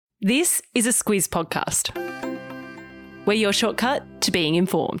This is a Squiz podcast. We're your shortcut to being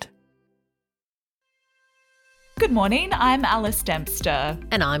informed. Good morning, I'm Alice Dempster.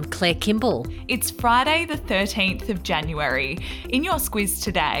 And I'm Claire Kimball. It's Friday the 13th of January. In your Squiz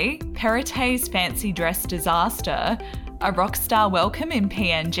today, Perrottet's fancy dress disaster, a rockstar welcome in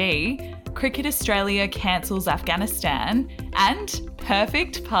PNG, Cricket Australia cancels Afghanistan, and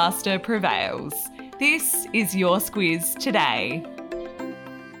perfect pasta prevails. This is your Squiz today.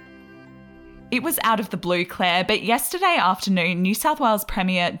 It was out of the blue, Claire, but yesterday afternoon, New South Wales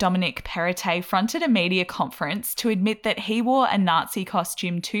Premier Dominic Perrottet fronted a media conference to admit that he wore a Nazi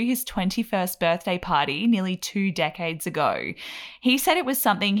costume to his 21st birthday party nearly 2 decades ago. He said it was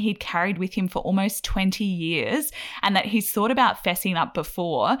something he'd carried with him for almost 20 years and that he's thought about fessing up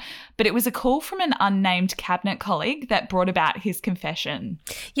before, but it was a call from an unnamed cabinet colleague that brought about his confession.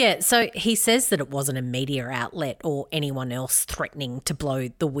 Yeah, so he says that it wasn't a media outlet or anyone else threatening to blow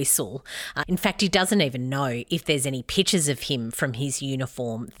the whistle. In fact, he doesn't even know if there's any pictures of him from his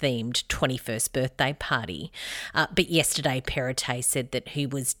uniform-themed 21st birthday party. But yesterday, Perrottet said that he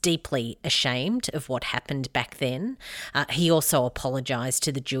was deeply ashamed of what happened back then. He also apologised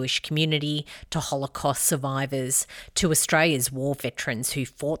to the Jewish community, to Holocaust survivors, to Australia's war veterans who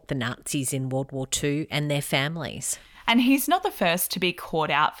fought the Nazis in World War II and their families. And he's not the first to be caught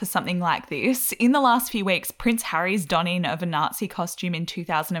out for something like this. In the last few weeks, Prince Harry's donning of a Nazi costume in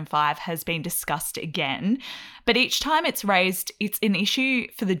 2005 has been discussed again. But each time it's raised, it's an issue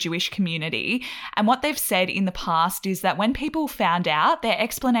for the Jewish community. And what they've said in the past is that when people found out, their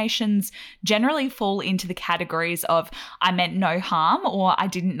explanations generally fall into the categories of I meant no harm or I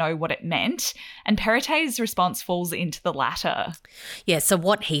didn't know what it meant. And Perrottet's response falls into the latter. Yeah, so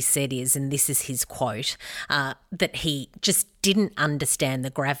what he said is, and this is his quote, that he just didn't understand the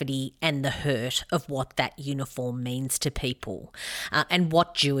gravity and the hurt of what that uniform means to people. And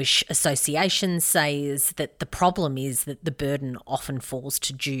what Jewish associations say is that the problem is that the burden often falls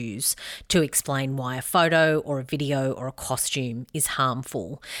to Jews to explain why a photo or a video or a costume is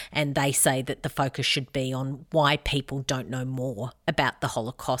harmful. And they say that the focus should be on why people don't know more about the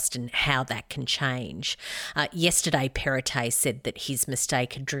Holocaust and how that can change. Yesterday, Perrottet said that his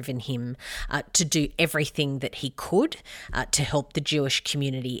mistake had driven him to do everything that he could to help the Jewish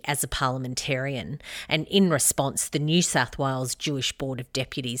community as a parliamentarian. And in response, the New South Wales Jewish Board of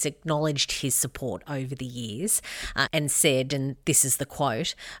Deputies acknowledged his support over the years and said, and this is the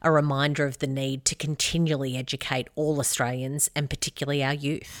quote, a reminder of the need to continually educate all Australians and particularly our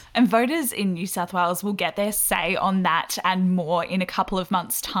youth. And voters in New South Wales will get their say on that and more in a couple of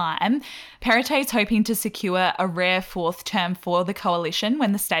months' time. Perrottet's hoping to secure a rare fourth term for the coalition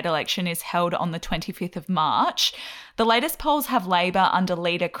when the state election is held on the 25th of March. The latest polls have Labor under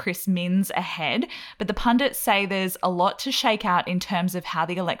leader Chris Minns ahead, but the pundits say there's a lot to shake out in terms of how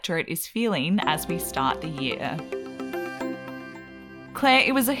the electorate is feeling as we start the year. Claire,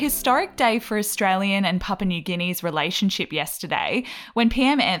 it was a historic day for Australian and Papua New Guinea's relationship yesterday when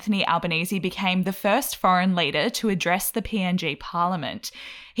PM Anthony Albanese became the first foreign leader to address the PNG Parliament.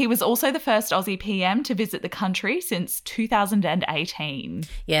 He was also the first Aussie PM to visit the country since 2018.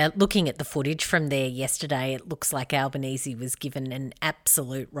 Yeah, looking at the footage from there yesterday, it looks like Albanese was given an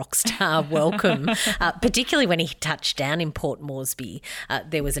absolute rock star welcome, particularly when he touched down in Port Moresby.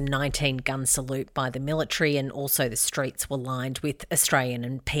 There was a 19-gun salute by the military and also the streets were lined with Australian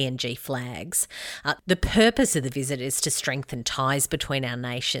and PNG flags. The purpose of the visit is to strengthen ties between our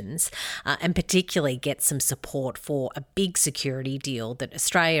nations and particularly get some support for a big security deal that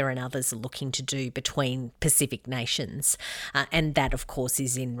Australia and others are looking to do between Pacific nations. And that, of course,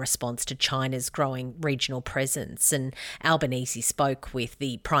 is in response to China's growing regional presence. And Albanese spoke with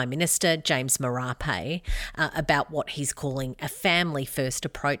the Prime Minister, James Marape, about what he's calling a family-first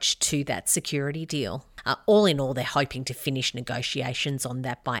approach to that security deal. All in all, they're hoping to finish negotiations on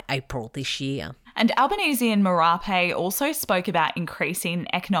that by April this year. And Albanese and Marape also spoke about increasing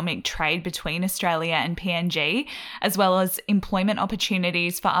economic trade between Australia and PNG, as well as employment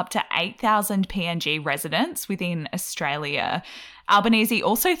opportunities for up to 8,000 PNG residents within Australia. Albanese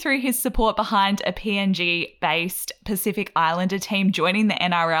also threw his support behind a PNG-based Pacific Islander team joining the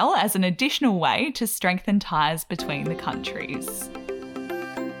NRL as an additional way to strengthen ties between the countries.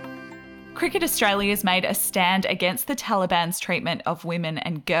 Cricket Australia has made a stand against the Taliban's treatment of women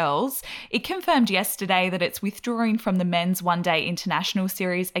and girls. It confirmed yesterday that it's withdrawing from the men's one-day international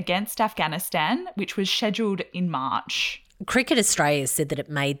series against Afghanistan, which was scheduled in March. Cricket Australia said that it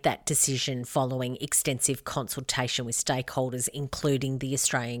made that decision following extensive consultation with stakeholders, including the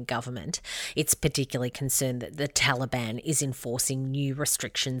Australian government. It's particularly concerned that the Taliban is enforcing new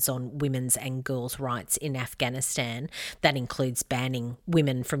restrictions on women's and girls' rights in Afghanistan. That includes banning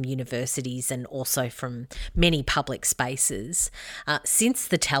women from universities and also from many public spaces. Since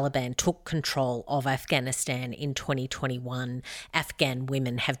the Taliban took control of Afghanistan in 2021, Afghan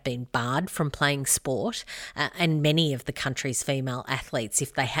women have been barred from playing sport, and many of the country's female athletes,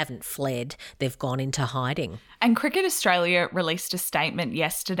 if they haven't fled, they've gone into hiding. And Cricket Australia released a statement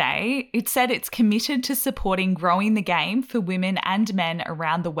yesterday. It said it's committed to supporting growing the game for women and men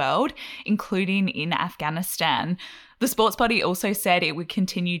around the world, including in Afghanistan. The sports body also said it would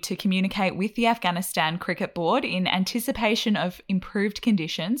continue to communicate with the Afghanistan Cricket Board in anticipation of improved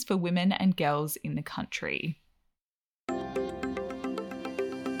conditions for women and girls in the country.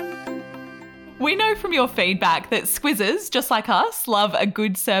 We know from your feedback that squizzers, just like us, love a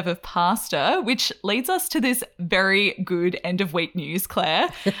good serve of pasta, which leads us to this very good end-of-week news, Claire.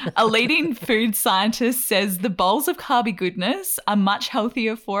 A leading food scientist says the bowls of carby goodness are much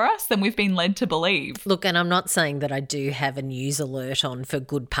healthier for us than we've been led to believe. Look, and I'm not saying that I do have a news alert on for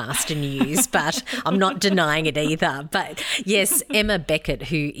good pasta news, but I'm not denying it either. But yes, Emma Beckett,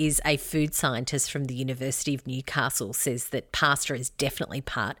 who is a food scientist from the University of Newcastle, says that pasta is definitely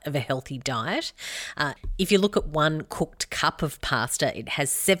part of a healthy diet. If you look at one cooked cup of pasta, it has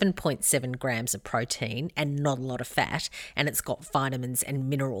 7.7 grams of protein and not a lot of fat, and it's got vitamins and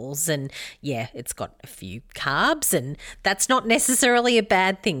minerals, and yeah, it's got a few carbs, and that's not necessarily a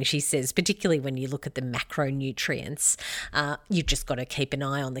bad thing, she says, particularly when you look at the macronutrients. You've just got to keep an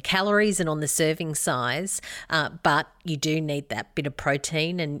eye on the calories and on the serving size, but you do need that bit of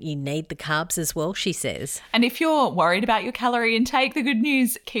protein and you need the carbs as well, she says. And if you're worried about your calorie intake, the good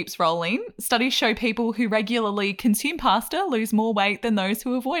news keeps rolling. Studies show people who regularly consume pasta lose more weight than those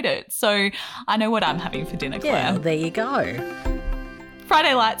who avoid it. So I know what I'm having for dinner, Claire. Yeah, there you go.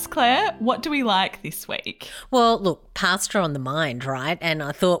 Friday Lights, Claire, what do we like this week? Well, look, pasta on the mind, right? And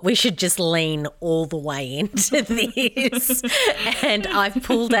I thought we should just lean all the way into this. And I've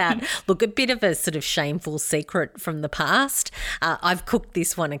pulled out, look, a bit of a sort of shameful secret from the past. I've cooked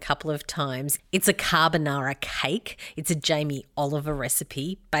this one a couple of times. It's a carbonara cake. It's a Jamie Oliver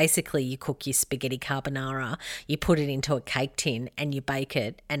recipe. Basically, you cook your spaghetti carbonara, you put it into a cake tin and you bake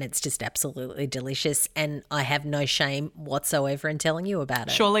it, and it's just absolutely delicious. And I have no shame whatsoever in telling you about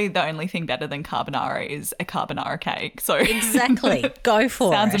it. Surely the only thing better than carbonara is a carbonara cake. So exactly. Go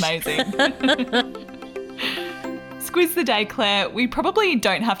for Sounds it. Sounds amazing. Squiz the day, Claire. We probably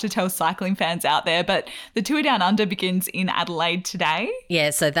don't have to tell cycling fans out there, but the Tour Down Under begins in Adelaide today. Yeah,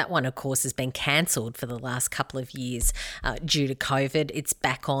 so that one, of course, has been cancelled for the last couple of years due to COVID. It's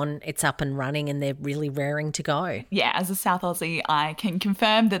back on, it's up and running, and they're really raring to go. Yeah, as a South Aussie, I can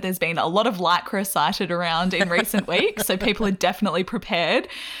confirm that there's been a lot of lycra sighted around in recent weeks, so people are definitely prepared.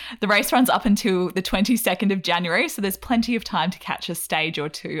 The race runs up until the 22nd of January, so there's plenty of time to catch a stage or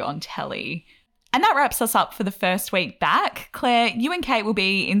two on telly. And that wraps us up for the first week back. Claire, you and Kate will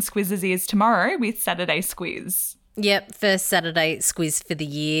be in Squizz's ears tomorrow with Saturday Squiz. Yep, first Saturday Squiz for the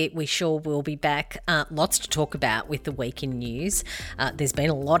year. We sure will be back. Lots to talk about with the week in news. There's been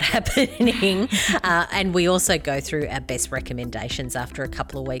a lot happening. And we also go through our best recommendations after a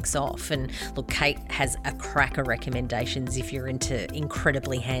couple of weeks off. And look, Kate has a cracker recommendations if you're into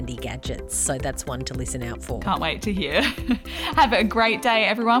incredibly handy gadgets. So that's one to listen out for. Can't wait to hear. Have a great day,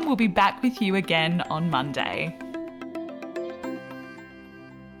 everyone. We'll be back with you again on Monday.